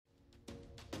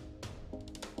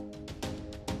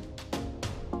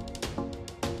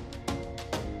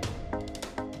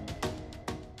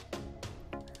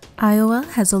Iowa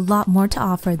has a lot more to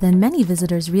offer than many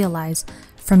visitors realize,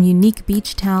 from unique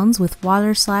beach towns with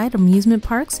waterside amusement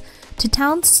parks to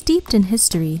towns steeped in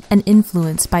history and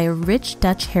influenced by a rich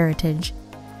Dutch heritage.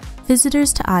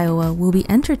 Visitors to Iowa will be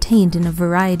entertained in a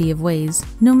variety of ways,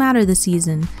 no matter the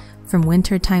season, from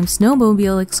wintertime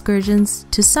snowmobile excursions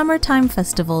to summertime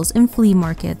festivals and flea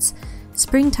markets,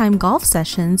 springtime golf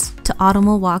sessions to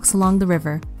autumnal walks along the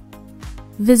river.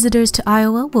 Visitors to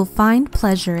Iowa will find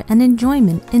pleasure and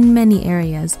enjoyment in many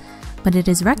areas, but it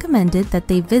is recommended that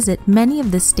they visit many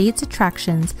of the state's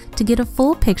attractions to get a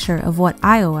full picture of what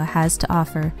Iowa has to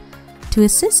offer. To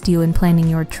assist you in planning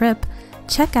your trip,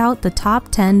 check out the top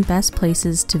 10 best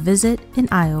places to visit in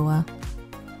Iowa.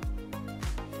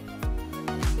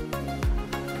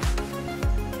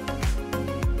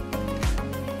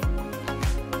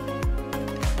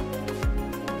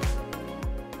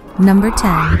 Number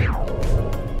 10.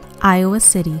 Iowa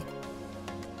City.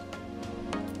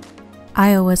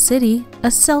 Iowa City, a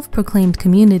self-proclaimed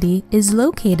community, is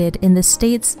located in the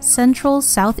state's central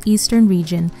southeastern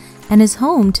region and is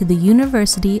home to the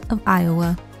University of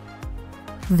Iowa.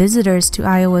 Visitors to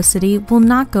Iowa City will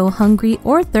not go hungry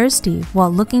or thirsty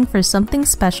while looking for something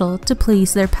special to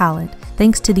please their palate,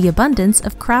 thanks to the abundance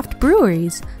of craft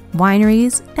breweries,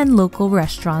 wineries, and local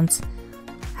restaurants.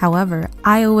 However,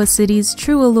 Iowa City's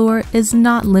true allure is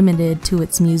not limited to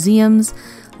its museums,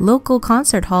 local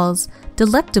concert halls,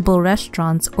 delectable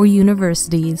restaurants, or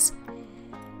universities.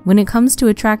 When it comes to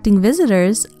attracting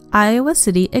visitors, Iowa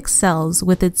City excels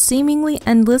with its seemingly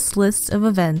endless lists of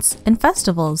events and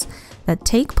festivals that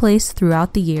take place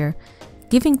throughout the year,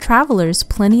 giving travelers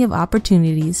plenty of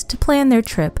opportunities to plan their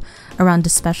trip around a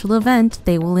special event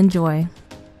they will enjoy.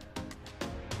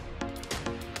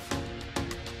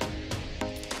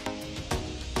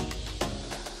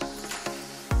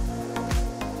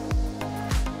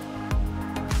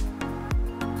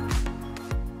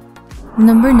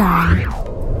 Number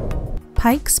 9.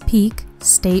 Pikes Peak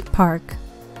State Park.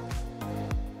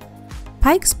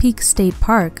 Pikes Peak State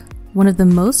Park, one of the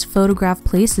most photographed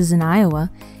places in Iowa,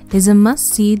 is a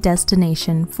must-see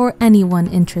destination for anyone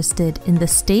interested in the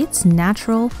state's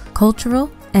natural,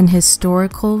 cultural, and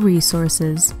historical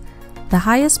resources. The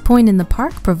highest point in the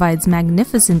park provides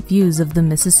magnificent views of the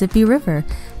Mississippi River,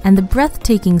 and the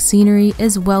breathtaking scenery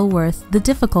is well worth the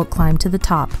difficult climb to the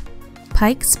top.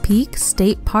 Pikes Peak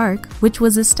State Park, which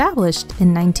was established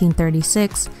in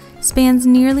 1936, spans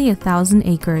nearly 1,000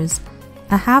 acres.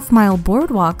 A half-mile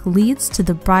boardwalk leads to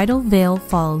the Bridal Veil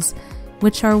Falls,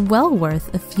 which are well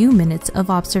worth a few minutes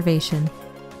of observation.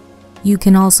 You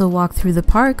can also walk through the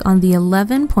park on the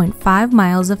 11.5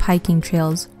 miles of hiking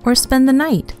trails or spend the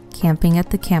night camping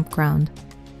at the campground.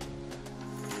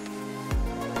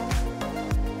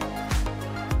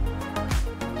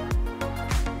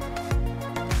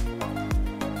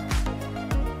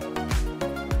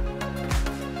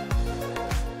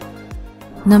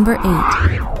 Number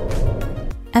 8.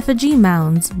 Effigy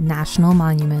Mounds National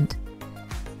Monument.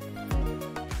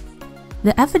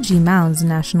 The Effigy Mounds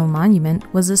National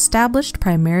Monument was established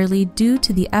primarily due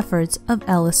to the efforts of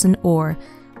Ellison Orr,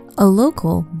 a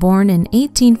local born in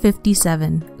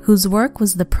 1857, whose work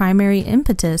was the primary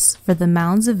impetus for the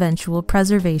mound's eventual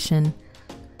preservation.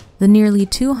 The nearly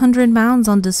 200 mounds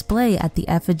on display at the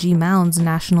Effigy Mounds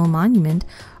National Monument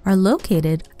are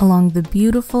located along the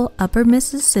beautiful Upper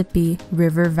Mississippi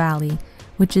River Valley,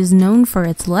 which is known for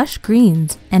its lush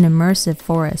greens and immersive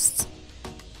forests.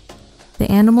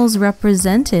 The animals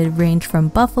represented range from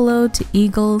buffalo to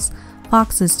eagles,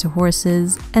 foxes to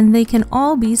horses, and they can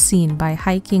all be seen by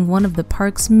hiking one of the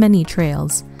park's many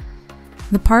trails.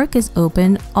 The park is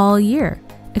open all year,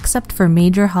 except for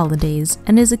major holidays,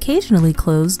 and is occasionally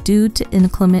closed due to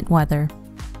inclement weather.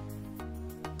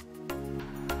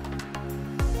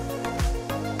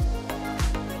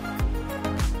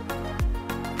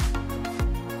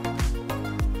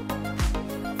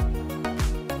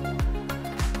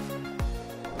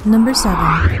 Number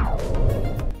 7.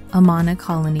 Amana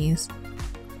Colonies.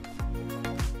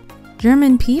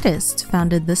 German Pietists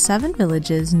founded the 7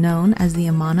 villages known as the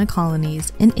Amana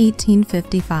Colonies in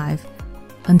 1855.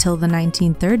 Until the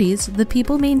 1930s, the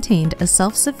people maintained a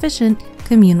self-sufficient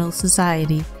communal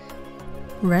society.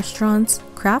 Restaurants,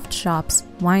 craft shops,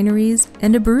 wineries,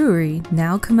 and a brewery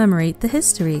now commemorate the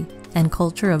history and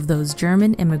culture of those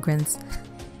German immigrants.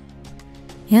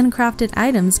 Handcrafted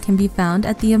items can be found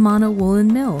at the Amana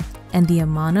Woolen Mill and the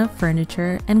Amana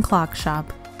Furniture and Clock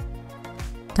Shop.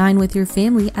 Dine with your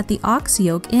family at the Ox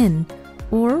Yoke Inn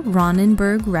or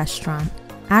Ronenberg Restaurant.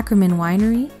 Ackerman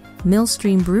Winery,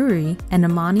 Millstream Brewery, and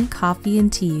Amani Coffee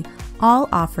and Tea all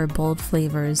offer bold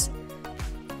flavors.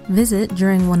 Visit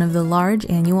during one of the large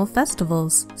annual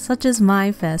festivals, such as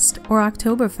Mai Fest or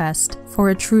Oktoberfest, for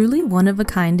a truly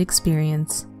one-of-a-kind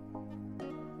experience.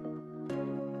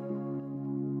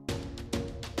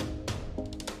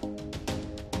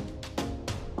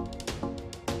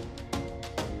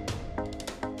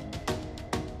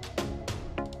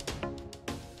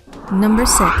 Number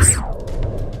 6.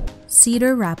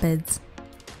 Cedar Rapids.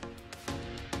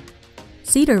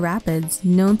 Cedar Rapids,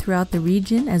 known throughout the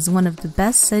region as one of the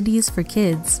best cities for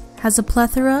kids, has a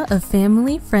plethora of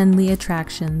family-friendly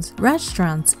attractions,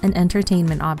 restaurants, and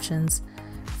entertainment options.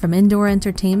 From indoor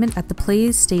entertainment at the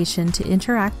Play Station to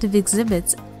interactive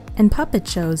exhibits and puppet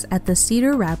shows at the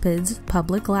Cedar Rapids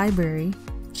Public Library,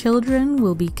 children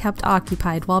will be kept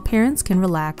occupied while parents can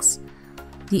relax.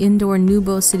 The indoor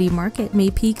Nubo City Market may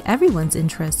pique everyone's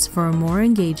interest for a more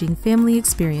engaging family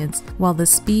experience, while the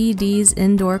Speedy's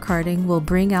indoor karting will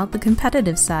bring out the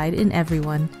competitive side in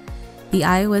everyone. The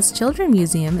Iowa's Children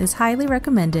Museum is highly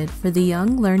recommended for the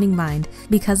young learning mind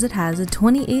because it has a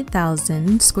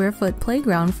 28,000 square foot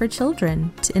playground for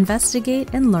children to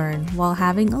investigate and learn while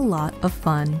having a lot of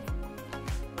fun.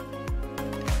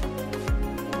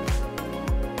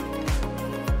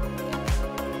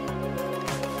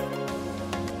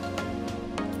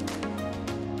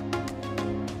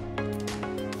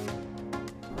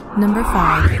 Number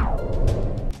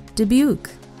 5. Dubuque.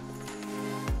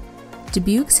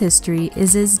 Dubuque's history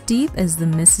is as deep as the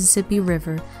Mississippi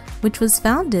River, which was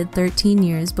founded 13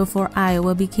 years before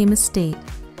Iowa became a state.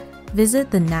 Visit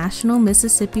the National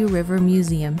Mississippi River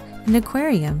Museum and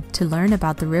Aquarium to learn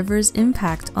about the river's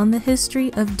impact on the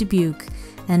history of Dubuque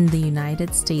and the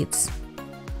United States.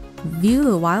 View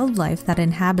the wildlife that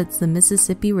inhabits the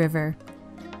Mississippi River.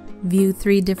 View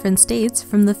 3 different states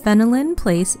from the Fenelon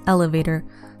Place elevator,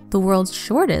 the world's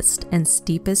shortest and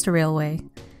steepest railway.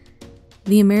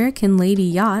 The American Lady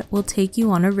Yacht will take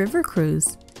you on a river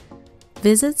cruise.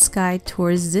 Visit Sky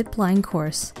Tour's zipline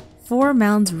course, Four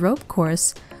Mounds rope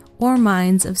course, or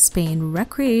Mines of Spain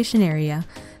recreation area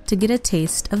to get a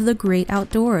taste of the great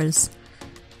outdoors.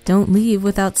 Don't leave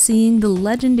without seeing the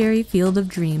legendary Field of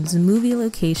Dreams movie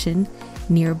location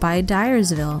nearby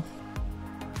Dyersville.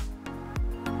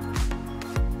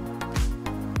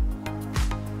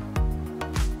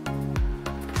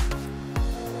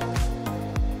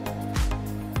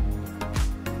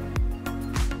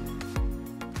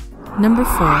 Number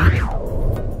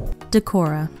 4.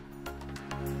 Decorah.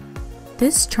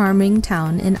 This charming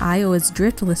town in Iowa's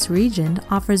driftless region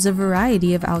offers a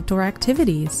variety of outdoor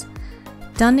activities.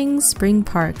 Dunning's Spring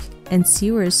Park and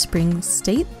Sewers Springs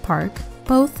State Park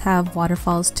both have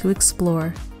waterfalls to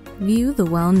explore. View the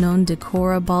well-known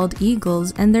Decorah bald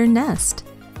eagles and their nest.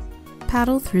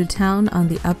 Paddle through town on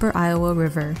the Upper Iowa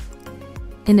River.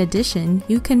 In addition,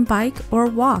 you can bike or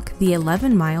walk the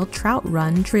 11-mile Trout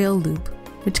Run Trail Loop,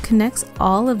 which connects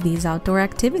all of these outdoor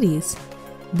activities.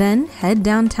 Then head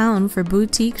downtown for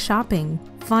boutique shopping,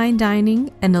 fine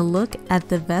dining, and a look at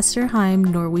the Vesterheim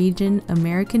Norwegian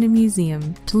American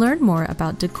Museum to learn more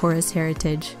about Decorah's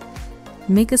heritage.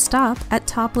 Make a stop at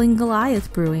Toppling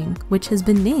Goliath Brewing, which has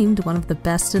been named one of the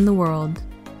best in the world.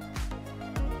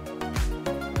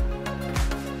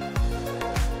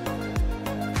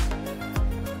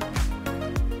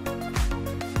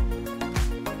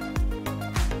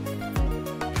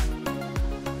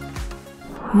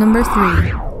 Number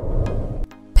 3.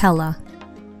 Pella.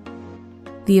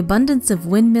 The abundance of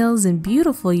windmills and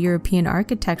beautiful European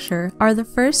architecture are the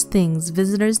first things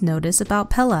visitors notice about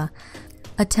Pella,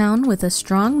 a town with a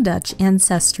strong Dutch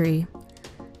ancestry.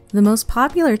 The most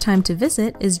popular time to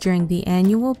visit is during the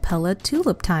annual Pella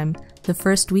Tulip Time, the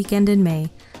first weekend in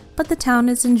May, but the town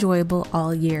is enjoyable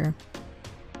all year.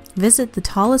 Visit the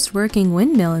tallest working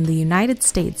windmill in the United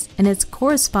States and its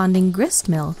corresponding grist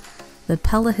mill, the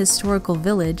Pella Historical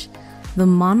Village, the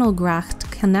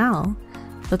Monogracht Canal,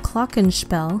 the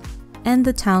Glockenspiel, and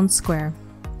the town square.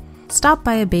 Stop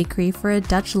by a bakery for a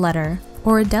Dutch letter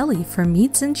or a deli for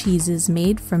meats and cheeses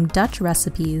made from Dutch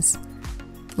recipes.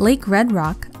 Lake Red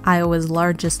Rock, Iowa's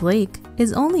largest lake,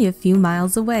 is only a few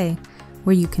miles away,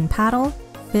 where you can paddle,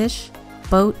 fish,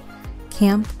 boat,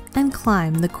 camp, and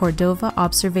climb the Cordova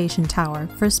Observation Tower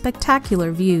for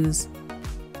spectacular views.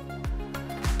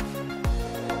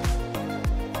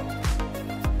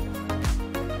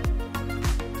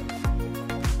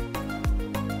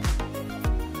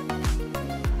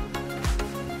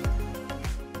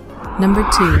 Number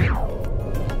 2.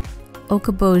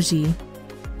 Okoboji.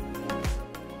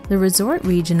 The resort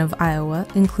region of Iowa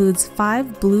includes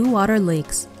 5 blue water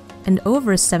lakes and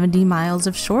over 70 miles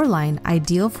of shoreline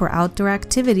ideal for outdoor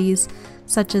activities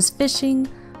such as fishing,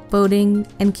 boating,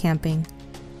 and camping.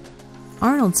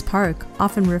 Arnold's Park,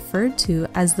 often referred to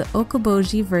as the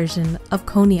Okoboji version of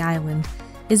Coney Island,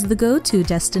 is the go-to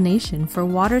destination for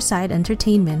waterside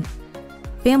entertainment.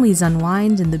 Families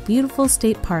unwind in the beautiful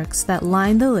state parks that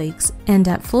line the lakes and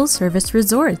at full-service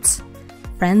resorts.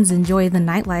 Friends enjoy the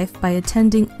nightlife by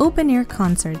attending open-air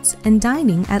concerts and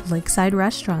dining at lakeside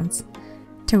restaurants.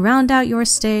 To round out your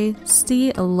stay,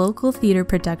 see a local theater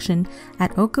production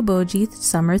at Okoboji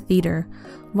Summer Theater,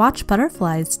 watch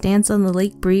butterflies dance on the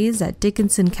lake breeze at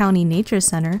Dickinson County Nature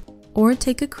Center, or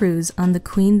take a cruise on the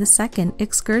Queen II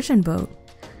excursion boat.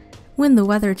 When the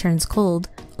weather turns cold,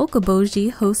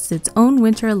 Okoboji hosts its own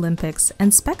Winter Olympics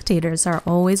and spectators are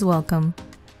always welcome.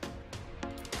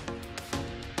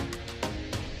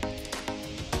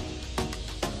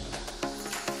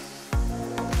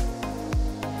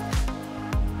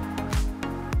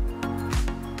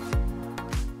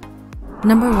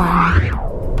 Number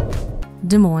 1.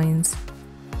 Des Moines.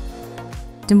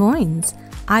 Des Moines,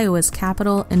 Iowa's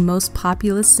capital and most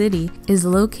populous city, is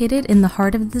located in the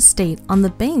heart of the state on the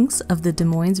banks of the Des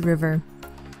Moines River.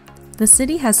 The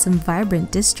city has some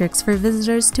vibrant districts for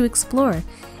visitors to explore,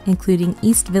 including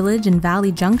East Village and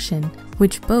Valley Junction,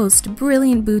 which boast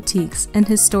brilliant boutiques and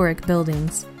historic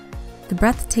buildings. The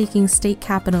breathtaking state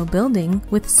capitol building,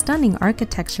 with stunning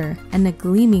architecture and a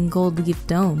gleaming gold-leaf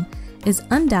dome, is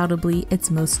undoubtedly its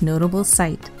most notable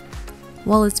sight.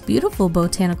 While its beautiful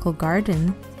botanical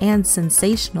garden and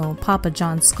sensational Papa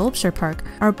John's Sculpture Park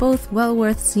are both well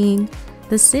worth seeing,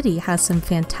 the city has some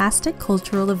fantastic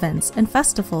cultural events and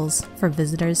festivals for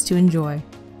visitors to enjoy.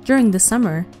 During the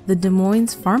summer, the Des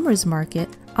Moines Farmers Market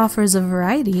offers a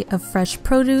variety of fresh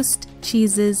produce,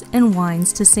 cheeses, and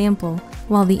wines to sample,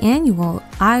 while the annual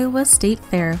Iowa State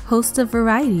Fair hosts a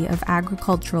variety of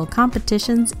agricultural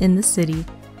competitions in the city.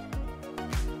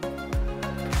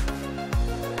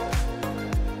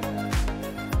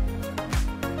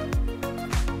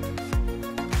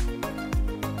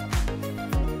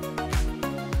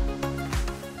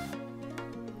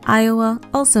 Iowa,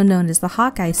 also known as the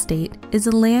Hawkeye State, is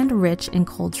a land rich in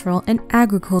cultural and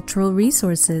agricultural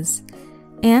resources.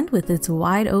 And with its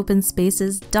wide open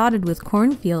spaces dotted with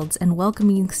cornfields and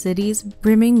welcoming cities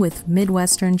brimming with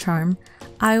Midwestern charm,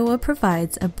 Iowa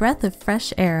provides a breath of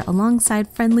fresh air alongside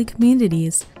friendly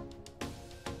communities.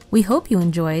 We hope you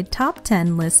enjoyed Top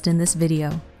 10 list in this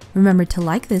video. Remember to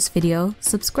like this video,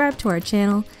 subscribe to our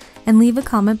channel, and leave a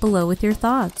comment below with your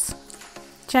thoughts.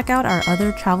 Check out our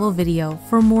other travel video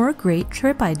for more great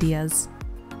trip ideas.